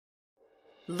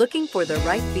Looking for the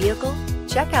right vehicle?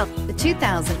 Check out the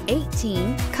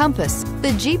 2018 Compass.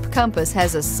 The Jeep Compass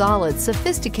has a solid,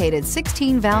 sophisticated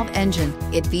 16-valve engine.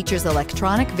 It features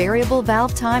electronic variable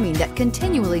valve timing that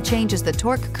continually changes the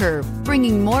torque curve,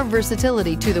 bringing more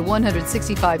versatility to the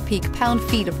 165 peak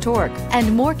pound-feet of torque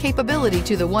and more capability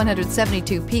to the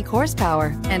 172 peak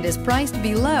horsepower, and is priced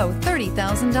below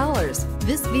 $30,000.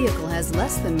 This vehicle has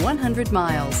less than 100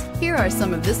 miles. Here are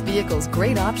some of this vehicle's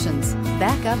great options: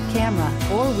 backup camera,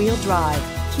 four-wheel drive,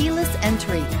 keyless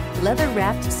entry,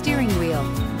 leather-wrapped steering wheel,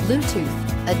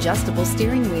 Bluetooth, adjustable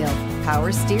steering wheel,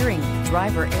 power steering,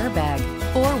 driver airbag,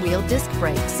 four-wheel disc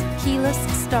brakes, keyless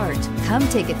start. Come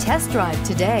take a test drive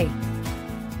today.